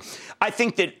sells. I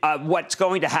think that what's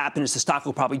going to happen is the stock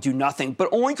will probably do nothing, but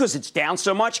only because it's down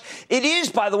so much. It is,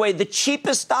 by the way, the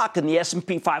cheapest stock in the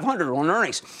S&P 500 on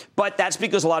earnings, but that's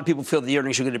because a lot of people feel the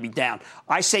earnings are going to be down.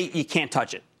 I say you can't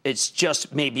touch it. It's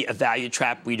just maybe a value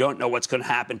trap. We don't know what's going to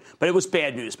happen, but it was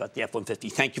bad news about the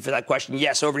F-150. Thank you for that question.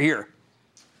 Yes, over here.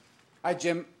 Hi,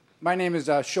 Jim. My name is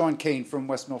Sean Kane from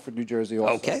West Milford, New Jersey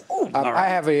also. Okay. I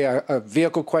have a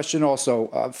vehicle question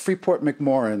also. Freeport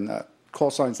McMoran,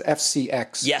 call signs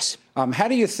FCX. Yes. How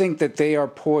do you think that they are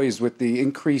poised with the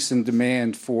increase in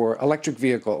demand for electric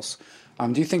vehicles?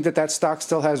 Do you think that stock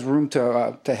still has room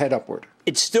to head upward?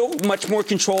 It's still much more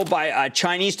controlled by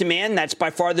Chinese demand. That's by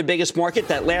far the biggest market.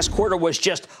 That last quarter was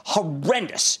just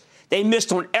horrendous. They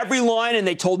missed on every line, and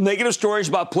they told negative stories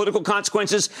about political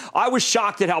consequences. I was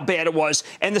shocked at how bad it was,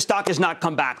 and the stock has not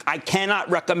come back. I cannot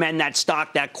recommend that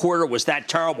stock. That quarter was that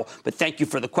terrible. But thank you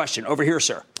for the question. Over here,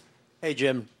 sir. Hey,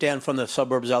 Jim. Dan from the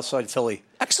suburbs outside Philly.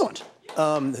 Excellent.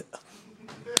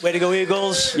 Way to go,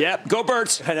 Eagles. Yep, go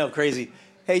Birds. I know, crazy.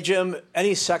 Hey, Jim,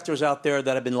 any sectors out there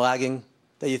that have been lagging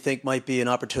that you think might be an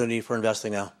opportunity for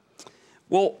investing now?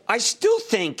 Well, I still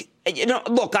think,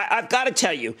 look, I've got to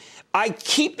tell you, I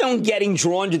keep on getting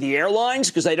drawn to the airlines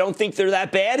because I don't think they're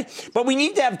that bad. But we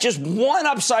need to have just one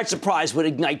upside surprise would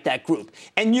ignite that group.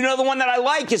 And the one that I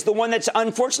like is the one that's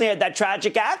unfortunately had that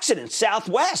tragic accident,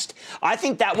 Southwest. I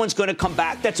think that one's going to come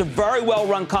back. That's a very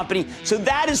well-run company. So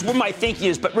that is where my thinking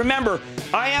is. But remember,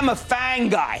 I am a FANG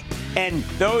guy, and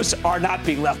those are not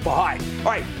being left behind.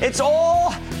 All right, it's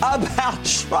all about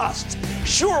trust.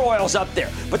 Sure, oil's up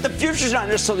there, but the future's not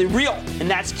necessarily real, and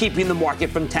that's keeping the market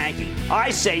from tanking.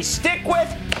 I say stick with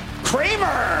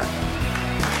Cramer.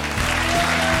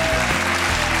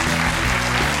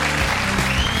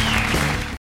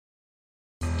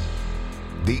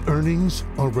 The earnings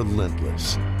are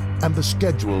relentless, and the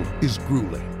schedule is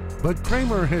grueling. But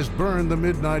Cramer has burned the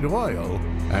midnight oil,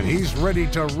 and he's ready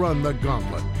to run the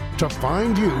gauntlet to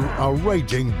find you a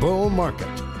raging bull market.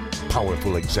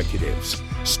 Powerful executives,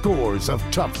 scores of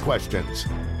tough questions.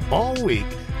 All week,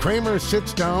 Cramer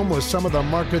sits down with some of the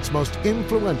market's most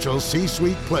influential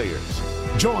C-suite players.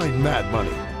 Join Mad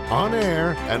Money on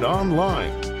air and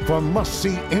online for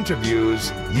must-see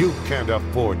interviews you can't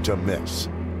afford to miss.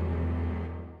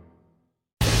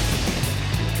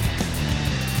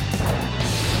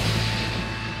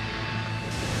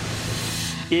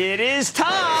 It is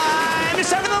time. It's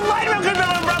time for the light round.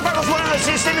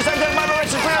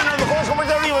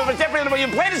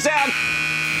 Play the sound.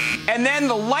 And then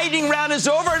the lightning round is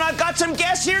over, and I've got some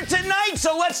guests here tonight.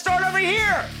 So let's start over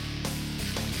here.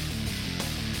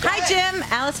 Hi, Jim.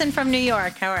 Allison from New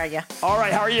York. How are you? All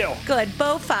right. How are you? Good.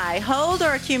 BoFi. Hold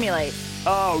or accumulate?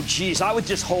 Oh, geez. I would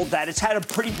just hold that. It's had a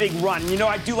pretty big run.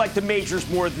 I do like the majors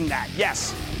more than that.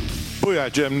 Yes.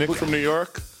 Booyah, Jim. Nick from New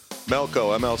York.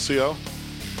 Melco, MLCO.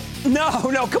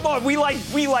 No, come on. We like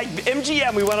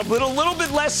MGM. We want a little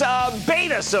bit less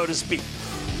beta, so to speak.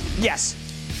 Yes.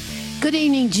 Good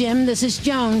evening, Jim. This is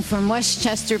Joan from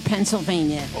Westchester,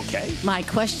 Pennsylvania. Okay. My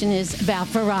question is about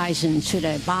Verizon. Should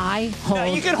I buy, hold? No,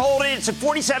 you can hold it. It's at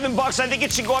 $47. I think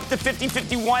it should go up to 50,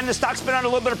 51. The stock's been under a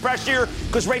little bit of pressure here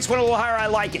because rates went a little higher. I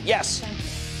like it. Yes.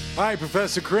 Hi,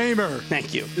 Professor Cramer.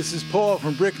 Thank you. This is Paul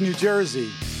from Brick, New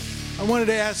Jersey. I wanted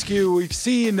to ask you, we've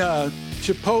seen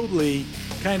Chipotle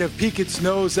kind of peek its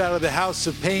nose out of the house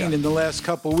of pain in the last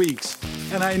couple weeks.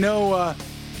 And I know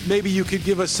maybe you could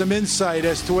give us some insight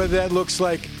as to whether that looks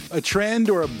like a trend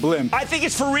or a blimp. I think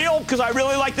it's for real because I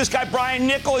really like this guy, Brian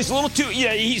Nichol. He's a little too,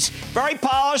 he's very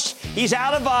polished. He's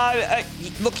out of,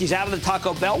 he's out of the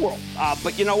Taco Bell world.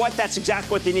 But you know what? That's exactly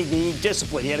what they need. They need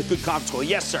discipline. He had a good conference call.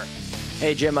 Yes, sir.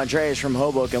 Hey, Jim, Andreas from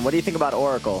Hoboken. What do you think about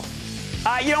Oracle?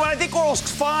 You know what? I think Oracle's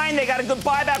fine. They got a good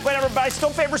buyback, whatever, but I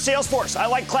still favor Salesforce. I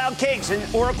like cloud kings, and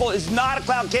Oracle is not a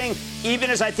cloud king,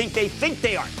 even as I think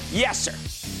they are. Yes, sir.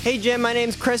 Hey, Jim, my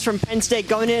name's Chris from Penn State,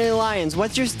 going into the Lions.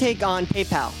 What's your take on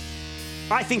PayPal?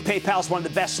 I think PayPal's one of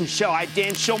the best in the show. I had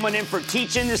Dan Schulman in for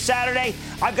teaching this Saturday.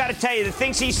 I've got to tell you, the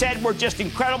things he said were just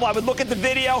incredible. I would look at the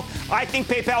video. I think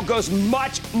PayPal goes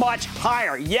much, much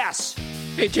higher. Yes.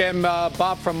 Hey, Jim,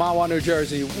 Bob from Mahwah, New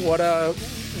Jersey. What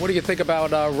do you think about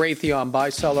Raytheon, buy,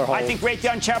 sell, or hold? I think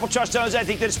Raytheon Charitable Trust owns. I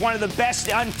think that it's one of the best,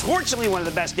 unfortunately, one of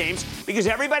the best names because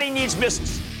everybody needs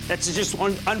business. That's just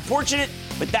unfortunate,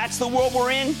 but that's the world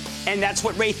we're in, and that's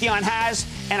what Raytheon has.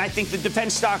 And I think the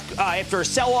defense stock, after a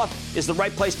sell-off, is the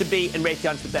right place to be, and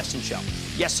Raytheon's the best in show.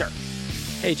 Yes, sir.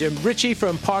 Hey, Jim. Richie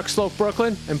from Park Slope,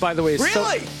 Brooklyn. And by the way,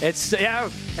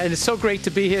 it's so great to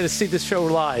be here to see this show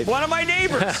live. One of my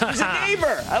neighbors. He's a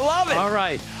neighbor. I love it. All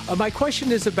right. My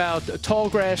question is about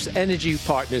Tallgrass Energy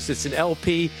Partners. It's an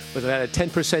LP with about a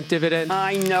 10% dividend.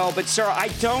 I know, but sir, I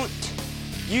don't.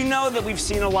 You know that we've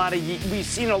seen a lot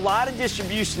of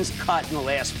distributions cut in the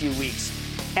last few weeks.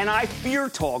 And I fear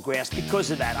Tallgrass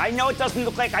because of that. I know it doesn't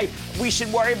look like we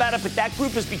should worry about it, but that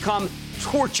group has become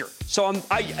torture. So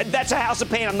that's a house of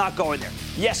pain. I'm not going there.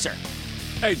 Yes, sir.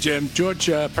 Hey, Jim. George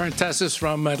Parenthesis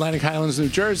from Atlantic Highlands, New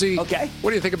Jersey. Okay. What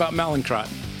do you think about Mallinckrodt?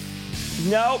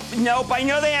 Nope. I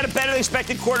know they had a better than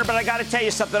expected quarter, but I got to tell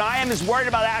you something. I am as worried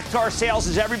about Actar sales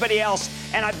as everybody else,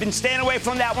 and I've been staying away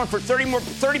from that one for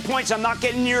 30 points. I'm not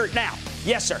getting near it now.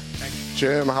 Yes, sir.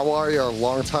 Jim, how are you?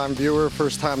 Long-time viewer,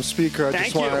 first-time speaker. I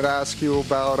just wanted to ask you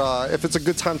about if it's a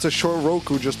good time to short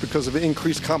Roku just because of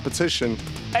increased competition.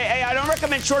 Hey, I don't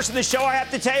recommend shorts in the show. I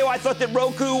have to tell you, I thought that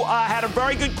Roku had a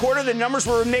very good quarter. The numbers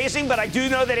were amazing, but I do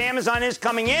know that Amazon is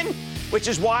coming in, which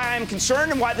is why I'm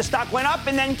concerned and why the stock went up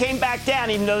and then came back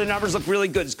down, even though the numbers look really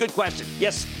good. It's a good question.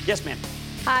 Yes, ma'am.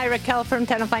 Hi, Raquel from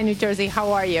Tenafly, New Jersey.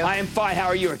 How are you? I am fine. How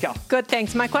are you, Raquel? Good,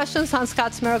 thanks. My question's on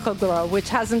Scott's Miracle-Gro, which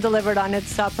hasn't delivered on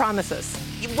its promises.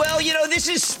 Well, this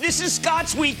is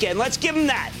Scott's weekend. Let's give him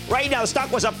that. Right now, the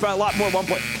stock was up for a lot more at one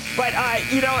point. But,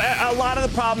 a lot of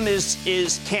the problem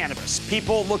is cannabis.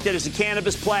 People looked at it as a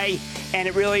cannabis play, and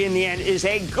it really, in the end, is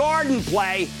a garden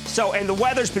play. And the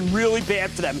weather's been really bad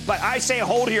for them. But I say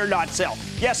hold here, not sell.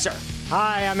 Yes, sir.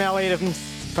 Hi, I'm Elliot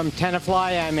from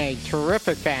Tenafly. I'm a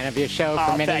terrific fan of your show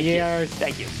for many years.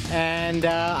 Thank you. And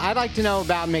I'd like to know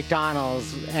about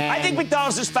McDonald's. I think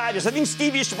McDonald's is fabulous. I think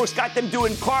Steve Easterbrook's got them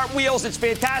doing cartwheels. It's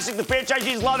fantastic. The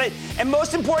franchisees love it. And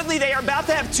most importantly, they are about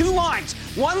to have two lines.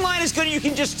 One line is good. You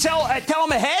can just tell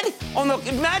them ahead.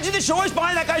 Imagine the show's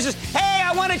behind that guy says, hey,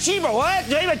 I want a cheeseburger.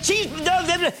 What? A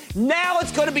cheeseburger. Now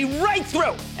it's going to be right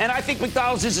through. And I think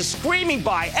McDonald's is a screaming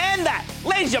buy. And that,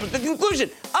 ladies and gentlemen, the conclusion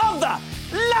of the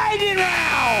Lightning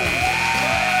Round!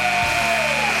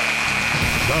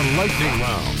 The Lightning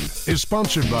Round is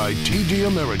sponsored by TD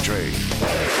Ameritrade.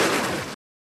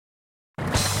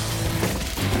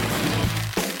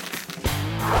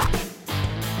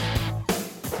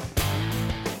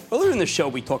 Earlier in the show,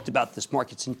 we talked about this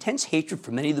market's intense hatred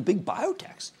for many of the big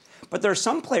biotechs. But there are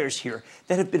some players here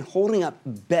that have been holding up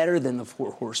better than the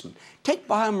Four Horsemen. Take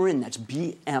BioMarin, that's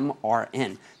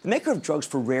BMRN, the maker of drugs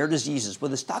for rare diseases,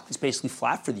 with a stock that's basically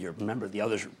flat for the year. Remember, the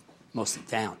others are mostly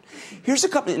down. Here's a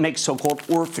company that makes so-called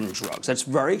orphan drugs. That's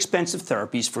very expensive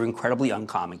therapies for incredibly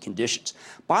uncommon conditions.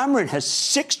 BioMarin has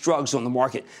 6 drugs on the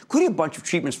market, including a bunch of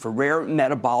treatments for rare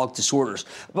metabolic disorders.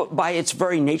 But by its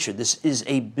very nature, this is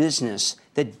a business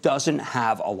that doesn't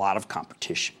have a lot of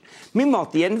competition. Meanwhile,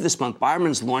 at the end of this month,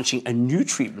 BioMarin is launching a new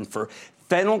treatment for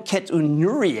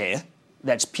phenylketonuria,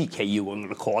 That's PKU, I'm going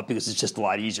to call it, because it's just a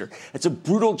lot easier. It's a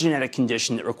brutal genetic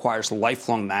condition that requires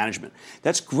lifelong management.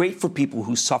 That's great for people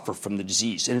who suffer from the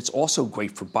disease, and it's also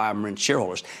great for BioMarin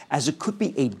shareholders, as it could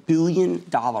be a $1 billion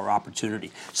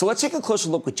opportunity. So let's take a closer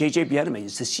look with JJ Bienaimé.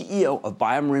 He's the CEO of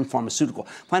BioMarin Pharmaceutical.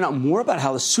 Find out more about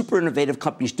how the super innovative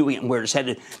company is doing it and where it's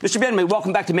headed. Mr. Bienaimé,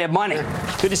 welcome back to Mad Money.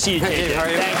 Good to see you, JJ. Hey, how are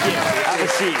you? Thank you. Have a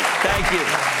seat. Thank you.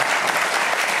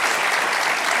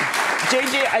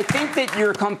 JJ, I think that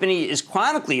your company is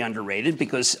chronically underrated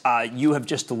because you have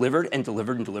just delivered and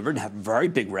have very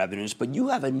big revenues, but you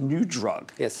have a new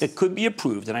drug that could be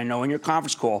approved. And I know in your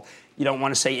conference call, you don't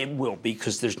want to say it will be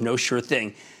because there's no sure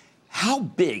thing. How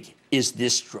big is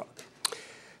this drug?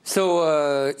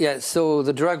 So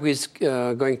the drug is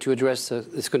going to address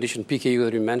this condition, PKU,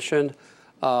 that you mentioned,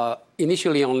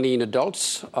 initially only in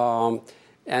adults.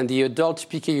 And the adult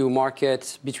PKU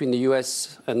market between the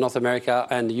U.S. and North America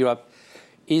and Europe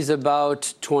is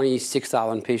about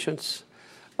 26,000 patients.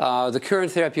 The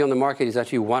current therapy on the market is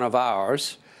actually one of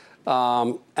ours,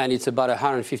 and it's about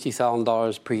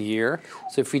 $150,000 per year.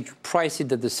 So if we price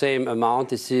it at the same amount,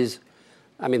 the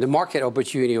market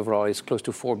opportunity overall is close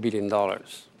to $4 billion. Wow.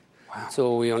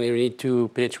 So we only need to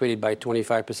penetrate it by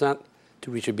 25%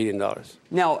 to reach $1 billion.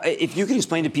 Now, if you can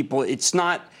explain to people, it's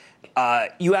not...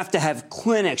 you have to have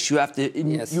clinics. You have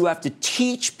to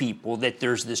teach people that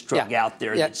there's this drug out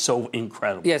there that's so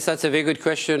incredible. Yes, that's a very good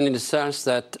question in the sense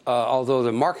that although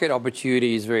the market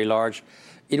opportunity is very large,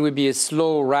 it would be a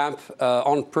slow ramp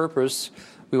on purpose.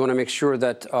 We want to make sure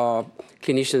that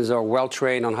clinicians are well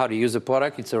trained on how to use the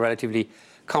product. It's a relatively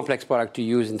complex product to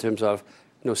use in terms of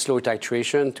slow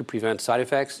titration to prevent side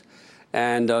effects.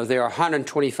 And there are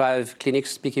 125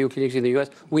 clinics, PKU clinics in the U.S.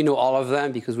 We know all of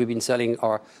them because we've been selling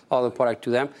our other product to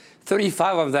them.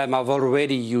 35 of them have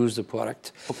already used the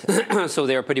product. Okay. So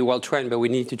they are pretty well trained, but we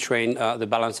need to train the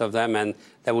balance of them, and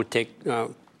that would take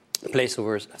place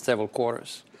over several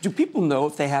quarters. Do people know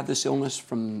if they have this illness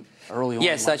from early on?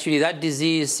 Yes, actually, that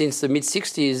disease since the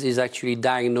mid-'60s is actually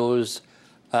diagnosed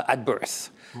at birth.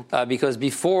 Because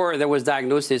before there was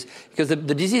diagnosis, because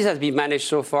the disease has been managed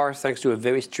so far thanks to a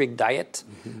very strict diet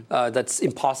that's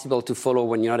impossible to follow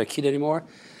when you're not a kid anymore.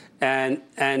 And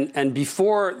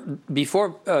before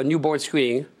newborn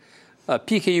screening,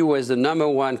 PKU was the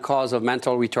 #1 cause of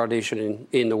mental retardation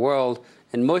in the world.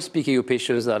 And most PKU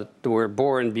patients that were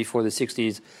born before the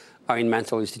 60s are in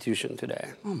mental institution today.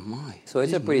 Oh, my. So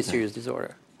it's a pretty serious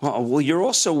disorder. Well, you're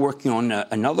also working on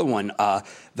another one,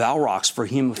 Valrox, for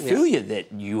hemophilia that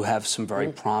you have some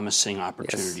very promising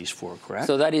opportunities for, correct?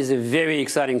 So that is a very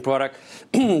exciting product,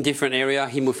 different area,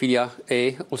 hemophilia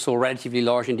A, also relatively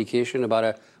large indication,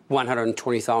 about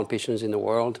 120,000 patients in the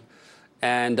world.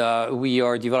 And we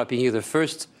are developing here the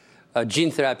first gene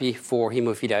therapy for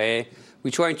hemophilia A. We're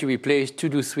trying to replace 2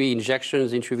 to 3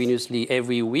 injections intravenously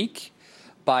every week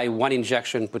by 1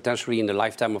 injection potentially in the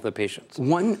lifetime of the patient.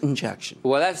 1 injection?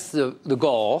 Well, that's the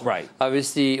goal. Right.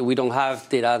 Obviously, we don't have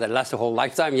data that lasts a whole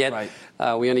lifetime yet.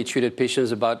 Right. We only treated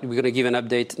patients we're going to give an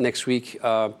update next week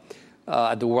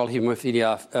at the World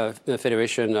Hemophilia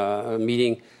Federation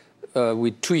meeting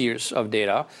with 2 years of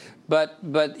data. But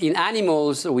in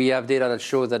animals, we have data that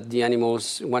show that the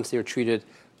animals, once they're treated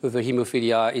with the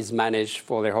hemophilia, is managed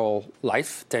for their whole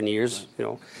life, 10 years.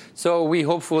 Right. So we're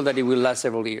hopeful that it will last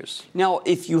several years. Now,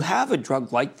 if you have a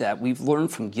drug like that, we've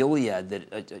learned from Gilead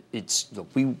that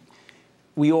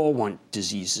we all want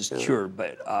diseases cured,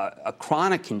 but a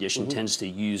chronic condition tends to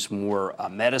use more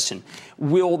medicine.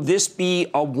 Will this be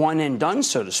a one and done,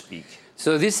 so to speak?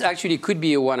 So this actually could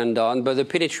be a one and done, but the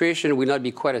penetration will not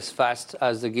be quite as fast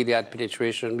as the Gilead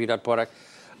product,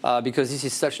 because this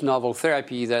is such novel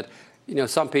therapy that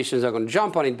some patients are going to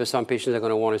jump on it, but some patients are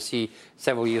going to want to see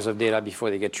several years of data before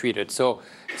they get treated. So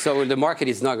the market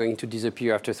is not going to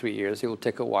disappear after 3 years. It will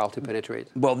take a while to penetrate.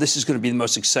 Well, this is going to be the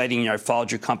most exciting year. I've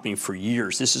followed your company for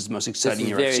years. This is the most exciting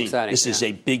year I've seen. This is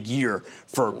a big year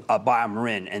for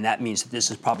BioMarin, and that means that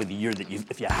this is probably the year that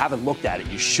if you haven't looked at it,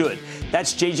 you should.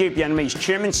 That's JJ Bienaimé,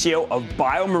 Chairman and CEO of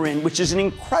BioMarin, which is an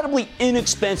incredibly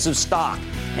inexpensive stock.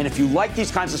 And if you like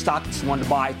these kinds of stocks, it's one to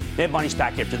buy. Mad Money's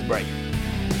back after the break.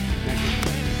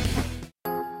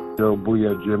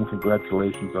 Booyah, Jim.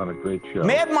 Congratulations on a great show.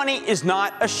 Mad Money is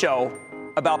not a show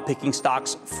about picking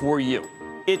stocks for you.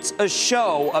 It's a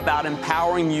show about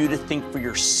empowering you to think for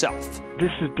yourself.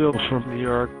 This is Bill from New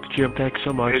York. Jim, thanks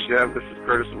so much. Hey, Jim. This is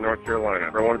Curtis from North Carolina.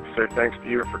 I wanted to say thanks to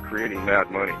you for creating Mad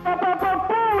Money.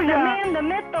 The man, the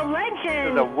myth, the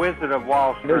legend. The Wizard of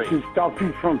Wall Street. This is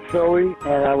Stuffy from Philly,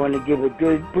 and I want to give a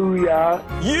good booyah.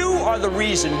 You are the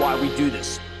reason why we do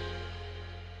this.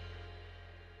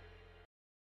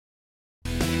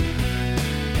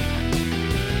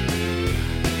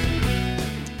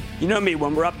 You know me,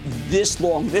 when we're up this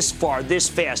long, this far, this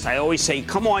fast, I always say,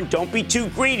 come on, don't be too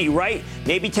greedy, right?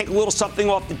 Maybe take a little something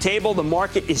off the table. The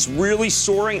market is really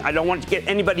soaring. I don't want to get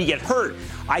anybody to get hurt.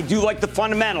 I do like the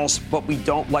fundamentals, but we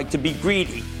don't like to be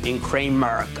greedy in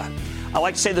Cramerica. I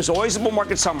like to say there's always a bull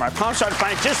market somewhere. I promise I'll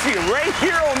find it just for you right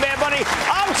here on Mad Money.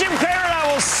 I'm Jim Cramer, and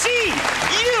I will see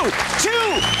you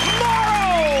tomorrow.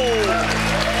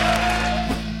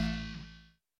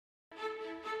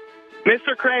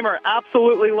 Mr. Cramer,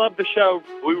 absolutely love the show.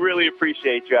 We really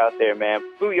appreciate you out there, man.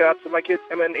 Booyah to my kids,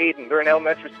 Emma and Aiden. They're in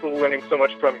elementary school learning so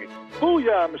much from you.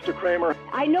 Booyah, Mr. Cramer.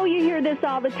 I know you hear this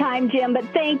all the time, Jim, but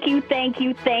thank you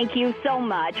so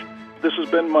much. This has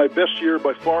been my best year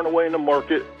by far and away in the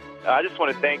market. I just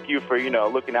want to thank you for,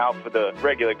 looking out for the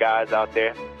regular guys out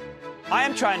there. I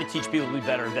am trying to teach people to be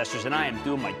better investors, and I am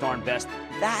doing my darn best.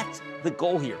 That's the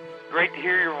goal here. Great to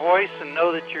hear your voice and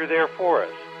know that you're there for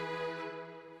us.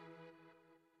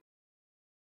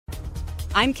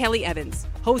 I'm Kelly Evans,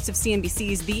 host of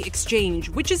CNBC's The Exchange,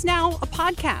 which is now a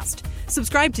podcast.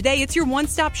 Subscribe today. It's your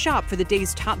one-stop shop for the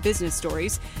day's top business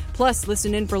stories. Plus,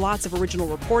 listen in for lots of original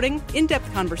reporting,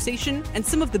 in-depth conversation, and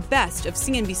some of the best of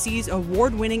CNBC's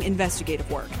award-winning investigative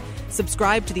work.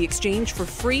 Subscribe to The Exchange for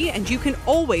free, and you can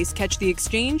always catch The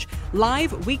Exchange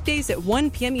live weekdays at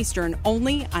 1 p.m. Eastern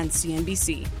only on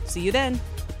CNBC. See you then.